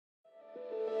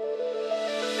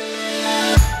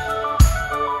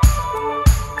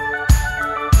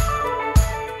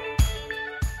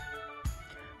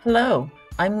Hello,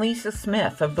 I'm Lisa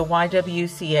Smith of the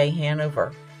YWCA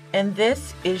Hanover, and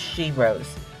this is Sheroes,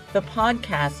 the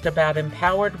podcast about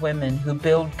empowered women who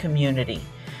build community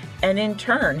and in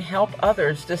turn help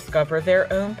others discover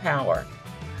their own power.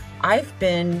 I've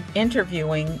been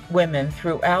interviewing women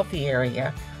throughout the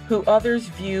area who others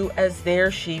view as their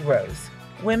Sheroes,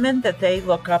 women that they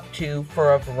look up to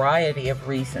for a variety of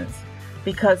reasons,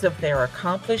 because of their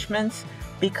accomplishments,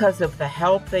 because of the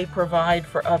help they provide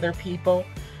for other people,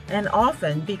 and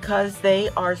often because they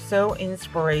are so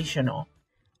inspirational.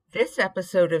 This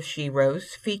episode of Sheroes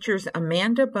features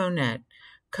Amanda Bonnet,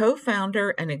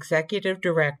 co-founder and executive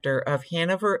director of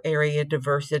Hanover Area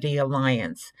Diversity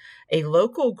Alliance, a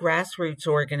local grassroots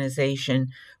organization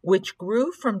which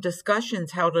grew from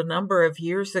discussions held a number of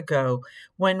years ago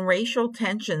when racial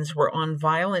tensions were on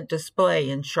violent display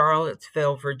in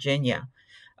Charlottesville, Virginia.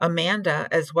 Amanda,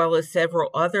 as well as several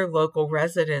other local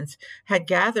residents, had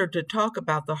gathered to talk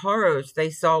about the horrors they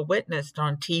saw witnessed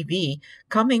on TV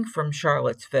coming from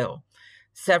Charlottesville.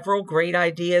 Several great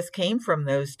ideas came from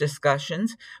those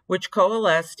discussions, which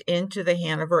coalesced into the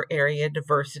Hanover Area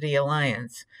Diversity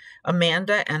Alliance.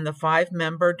 Amanda and the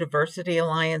 5-member Diversity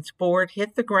Alliance board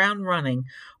hit the ground running,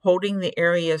 holding the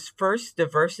area's first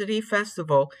diversity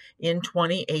festival in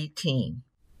 2018.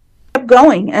 Kept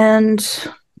going, and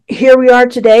here we are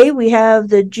today. We have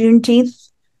the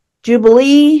Juneteenth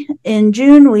Jubilee in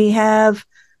June. We have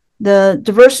the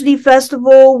Diversity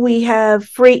Festival. We have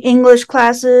free English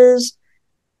classes.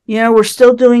 We're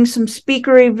still doing some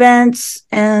speaker events,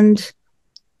 and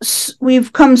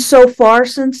we've come so far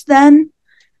since then.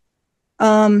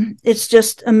 It's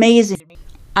just amazing.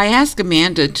 I asked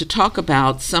Amanda to talk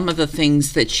about some of the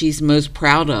things that she's most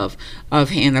proud of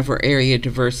Hanover Area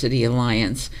Diversity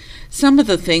Alliance, some of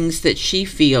the things that she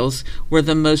feels were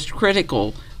the most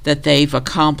critical that they've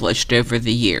accomplished over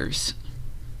the years.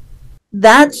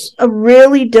 That's a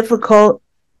really difficult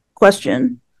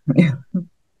question. Yeah.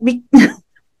 We've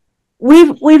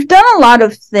done a lot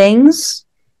of things,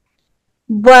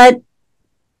 but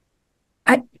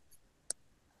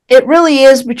it really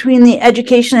is between the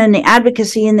education and the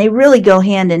advocacy, and they really go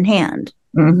hand in hand.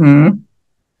 Mm-hmm.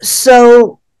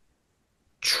 So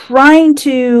trying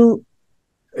to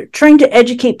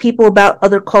educate people about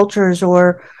other cultures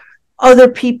or other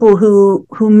people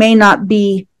who may not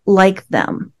be like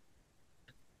them,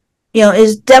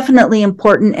 is definitely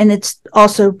important. And it's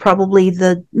also probably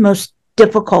the most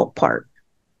difficult part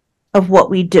of what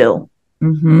we do.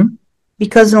 Mm-hmm.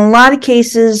 Because in a lot of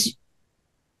cases,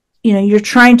 you're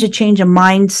trying to change a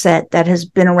mindset that has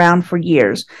been around for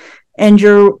years, and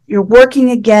you're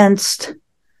working against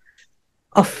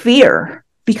a fear,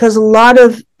 because a lot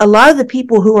of the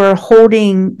people who are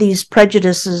holding these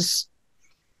prejudices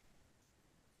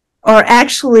are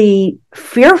actually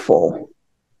fearful,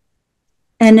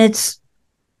 and that's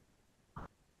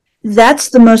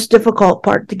the most difficult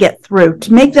part to get through,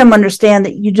 to make them understand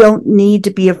that you don't need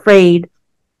to be afraid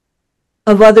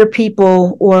of other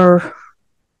people or,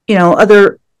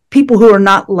 other people who are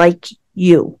not like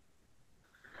you.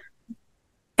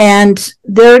 And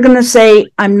they're going to say,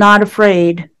 I'm not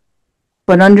afraid.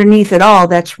 But underneath it all,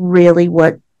 that's really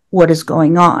what is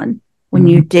going on when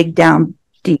you dig down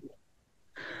deep.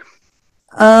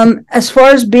 As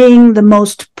far as being the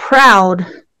most proud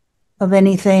of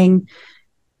anything,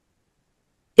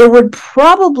 it would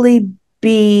probably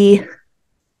be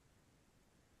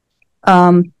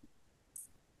our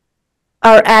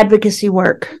advocacy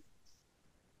work.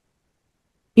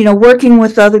 Working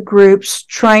with other groups,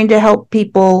 trying to help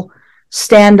people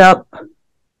stand up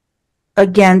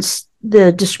against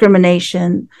the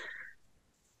discrimination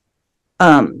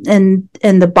and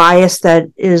the bias that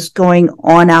is going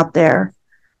on out there.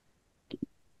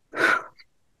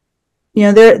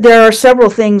 There are several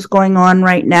things going on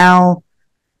right now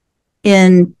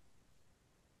in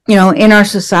our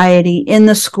society, in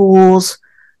the schools,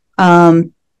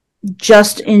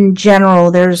 just in general.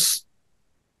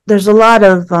 There's a lot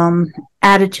of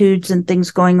attitudes and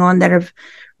things going on that have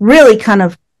really kind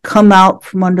of come out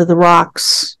from under the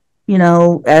rocks,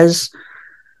 as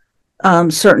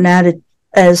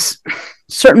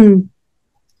certain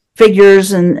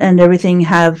figures and everything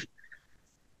have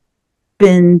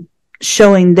been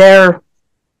showing their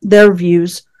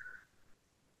views.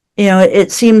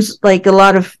 It seems like a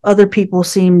lot of other people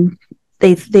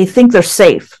they think they're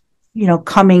safe,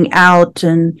 coming out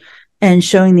and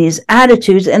showing these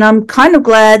attitudes. And I'm kind of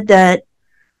glad that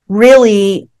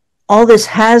really all this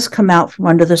has come out from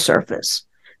under the surface,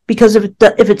 because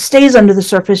if it stays under the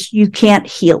surface, you can't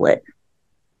heal it.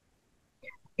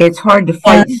 It's hard to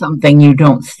fight something you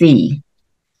don't see.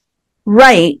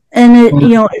 Right. And it,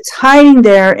 it's hiding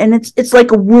there, and it's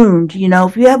like a wound,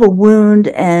 if you have a wound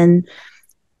and,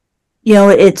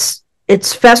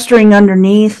 it's festering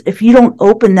underneath, if you don't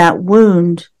open that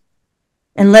wound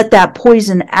and let that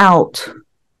poison out,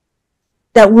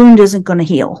 that wound isn't going to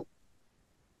heal.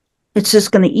 It's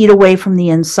just going to eat away from the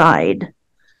inside.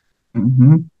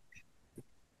 Mm-hmm.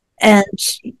 And,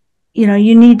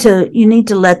 you need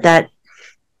to let that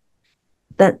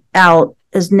out,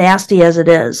 as nasty as it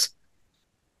is,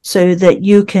 so that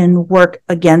you can work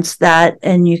against that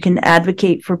and you can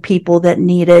advocate for people that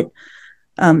need it,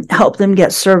 help them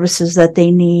get services that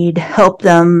they need, help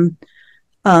them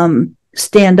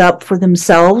stand up for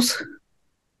themselves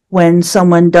when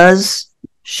someone does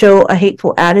show a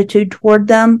hateful attitude toward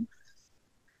them,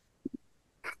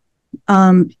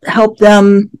 help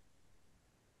them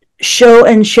show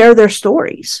and share their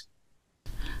stories.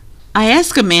 I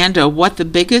asked Amanda what the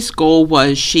biggest goal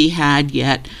was she had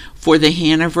yet for the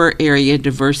Hanover Area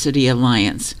Diversity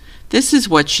Alliance. This is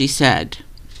what she said.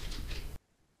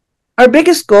 Our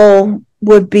biggest goal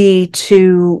would be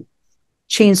to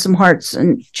change some hearts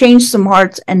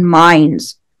and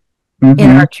minds in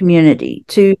our community,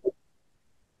 to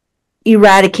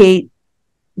eradicate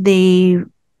the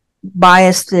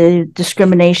bias, the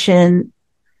discrimination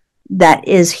that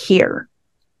is here.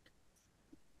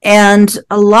 And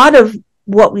a lot of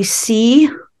what we see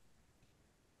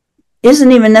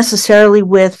isn't even necessarily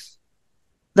with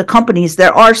the companies.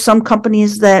 There are some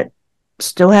companies that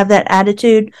still have that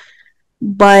attitude,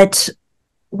 but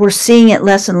we're seeing it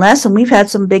less and less. And we've had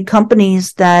some big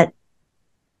companies that,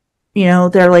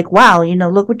 they're like, wow,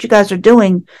 look what you guys are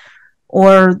doing,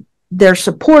 or they're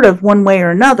supportive one way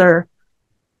or another.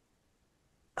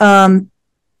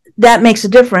 That makes a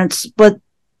difference. But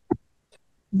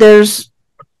there's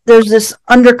this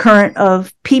undercurrent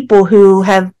of people who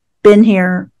have been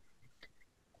here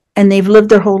and they've lived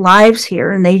their whole lives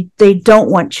here, and they don't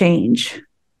want change,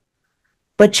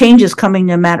 but change is coming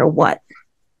no matter what.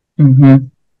 Mm-hmm.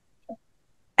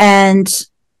 And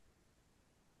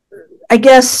I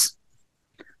guess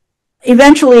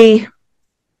eventually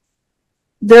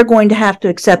they're going to have to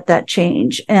accept that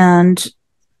change, and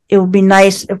it would be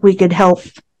nice if we could help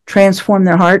transform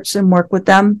their hearts and work with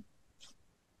them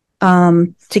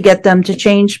to get them to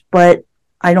change. But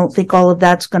I don't think all of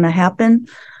that's going to happen.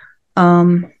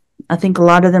 I think a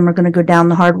lot of them are going to go down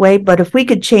the hard way. But if we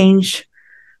could change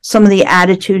some of the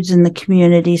attitudes in the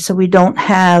community so we don't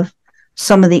have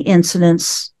some of the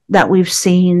incidents that we've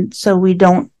seen, so we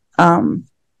don't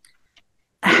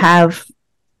have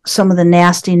some of the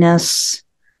nastiness,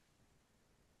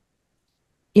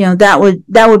 that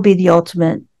would be the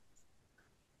ultimate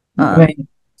right.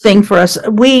 thing for us.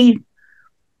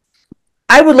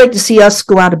 I would like to see us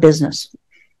go out of business.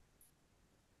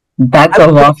 That's a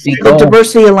lofty goal. The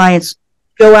Diversity Alliance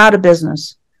go out of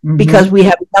business because we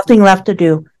have nothing left to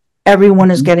do. Everyone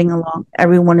is getting along.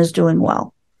 Everyone is doing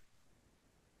well.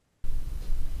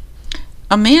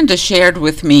 Amanda shared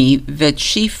with me that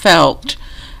she felt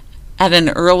at an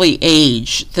early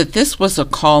age that this was a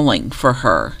calling for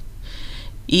her.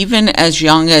 Even as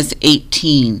young as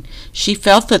 18, she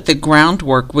felt that the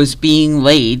groundwork was being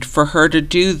laid for her to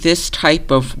do this type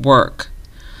of work.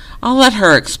 I'll let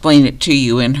her explain it to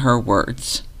you in her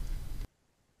words.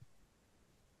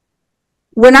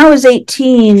 When I was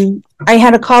 18, I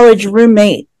had a college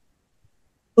roommate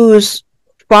whose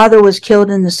father was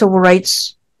killed in the civil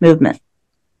rights movement.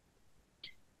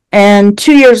 And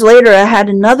 2 years later, I had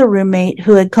another roommate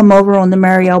who had come over on the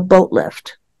Mariel boat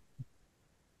lift.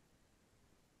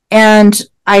 And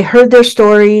I heard their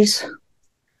stories.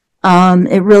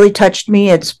 It really touched me.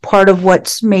 It's part of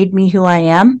what's made me who I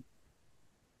am,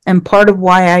 and part of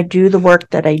why I do the work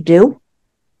that I do.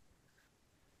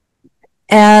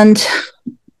 And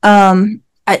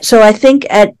so I think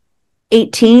at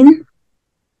 18,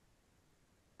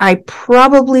 I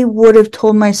probably would have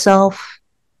told myself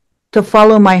to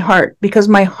follow my heart, because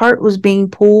my heart was being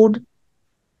pulled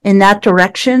in that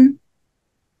direction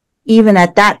even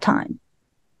at that time.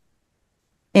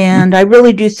 And I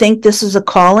really do think this is a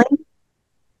calling.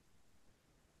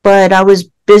 But I was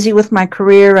busy with my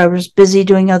career. I was busy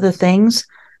doing other things.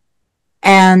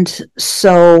 And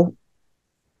so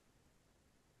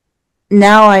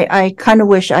now I kind of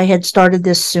wish I had started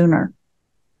this sooner.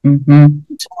 Mm-hmm.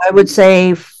 So I would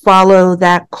say follow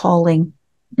that calling.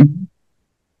 Mm-hmm.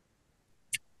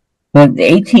 But the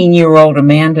 18-year-old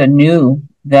Amanda knew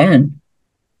then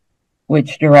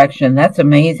which direction. That's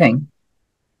amazing.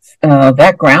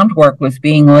 That groundwork was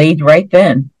being laid right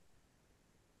then.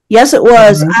 Yes, it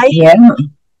was. Mm-hmm.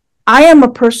 I am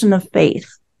a person of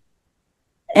faith.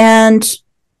 And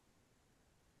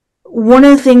one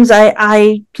of the things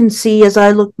I can see as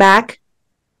I look back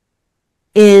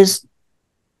is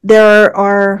there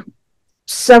are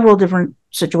several different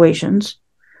situations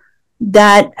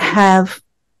that have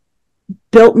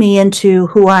built me into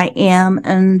who I am.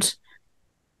 And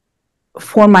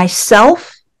for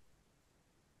myself,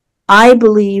 I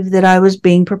believe that I was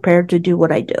being prepared to do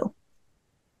what I do.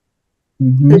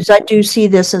 Because I do see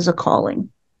this as a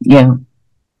calling. Yeah.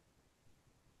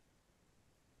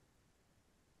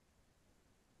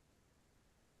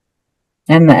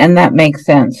 And that makes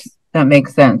sense. That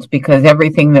makes sense, because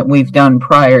everything that we've done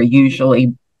prior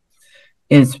usually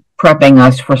is prepping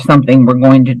us for something we're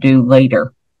going to do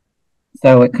later.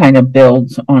 So it kind of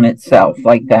builds on itself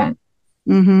like that.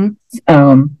 Who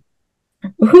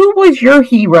was your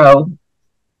hero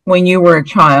when you were a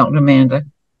child, Amanda?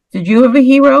 Did you have a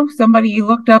hero? Somebody you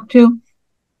looked up to?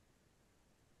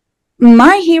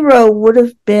 My hero would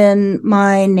have been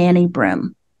my Nanny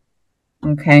Brim.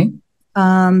 Okay.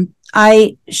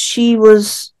 She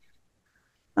was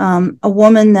a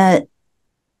woman that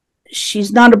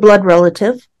she's not a blood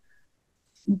relative,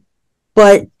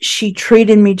 but she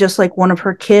treated me just like one of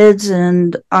her kids,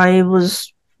 and I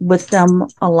was with them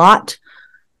a lot,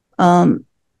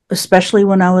 especially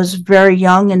when I was very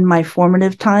young in my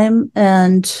formative time.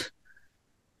 And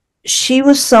she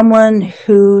was someone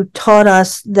who taught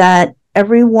us that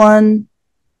everyone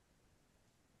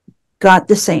got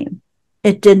the same.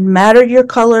 It didn't matter your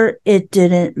color. It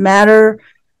didn't matter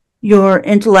your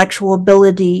intellectual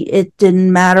ability. It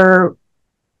didn't matter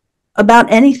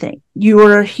about anything. You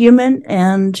were a human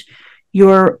and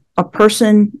you're a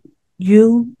person.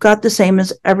 You got the same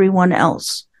as everyone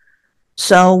else.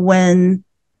 So when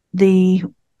the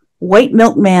white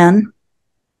milkman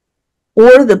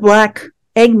or the black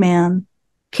eggman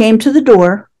came to the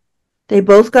door, they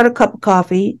both got a cup of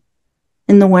coffee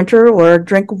in the winter or a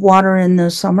drink of water in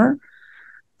the summer.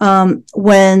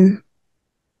 When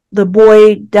the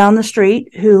boy down the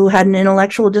street who had an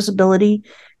intellectual disability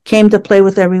came to play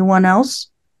with everyone else,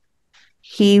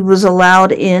 he was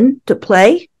allowed in to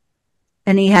play,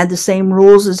 and he had the same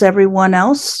rules as everyone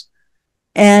else.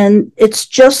 And it's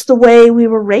just the way we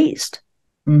were raised.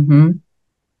 When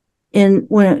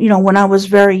I was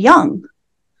very young.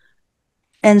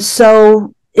 And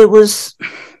so it was,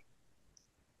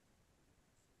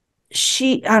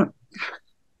 I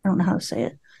don't know how to say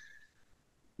it.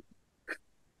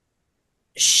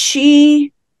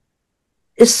 She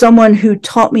is someone who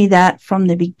taught me that from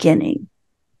the beginning.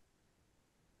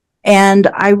 And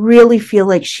I really feel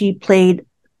like she played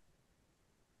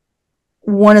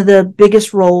one of the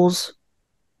biggest roles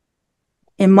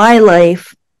in my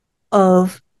life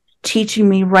of teaching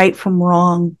me right from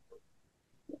wrong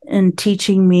and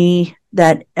teaching me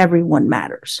that everyone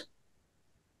matters.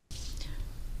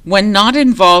 When not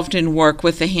involved in work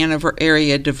with the Hanover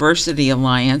Area Diversity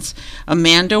Alliance,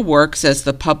 Amanda works as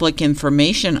the Public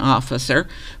Information Officer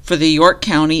for the York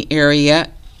County Area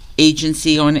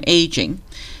Agency on Aging.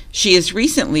 She is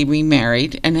recently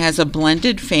remarried and has a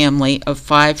blended family of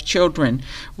 5 children,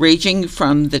 ranging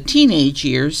from the teenage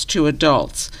years to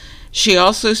adults. She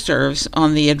also serves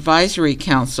on the Advisory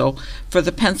Council for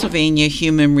the Pennsylvania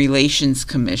Human Relations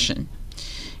Commission.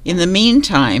 In the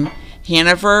meantime,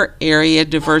 Hanover Area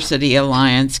Diversity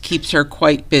Alliance keeps her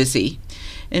quite busy.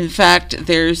 In fact,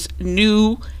 there's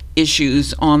new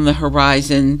issues on the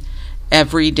horizon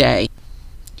every day.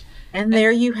 And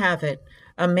there you have it.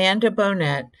 Amanda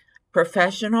Bonnet,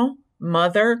 professional,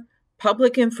 mother,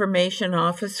 public information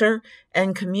officer,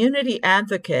 and community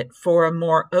advocate for a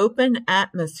more open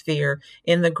atmosphere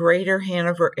in the greater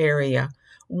Hanover area,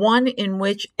 one in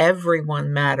which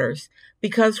everyone matters,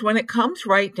 because when it comes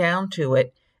right down to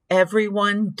it,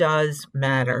 everyone does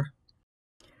matter.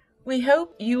 We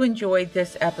hope you enjoyed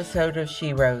this episode of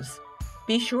Sheroes.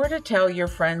 Be sure to tell your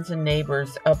friends and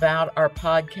neighbors about our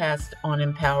podcast on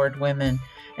empowered women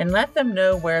and let them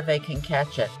know where they can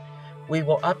catch it. We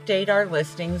will update our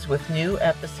listings with new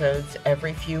episodes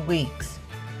every few weeks.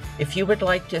 If you would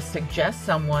like to suggest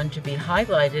someone to be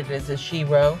highlighted as a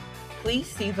Shero, please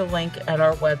see the link at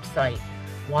our website,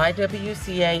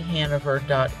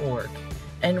 ywcahanover.org.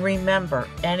 And remember,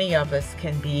 any of us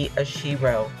can be a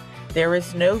Shero. There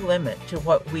is no limit to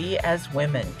what we as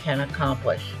women can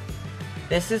accomplish.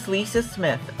 This is Lisa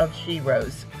Smith of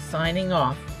Sheroes, signing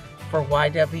off for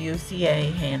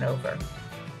YWCA Hanover.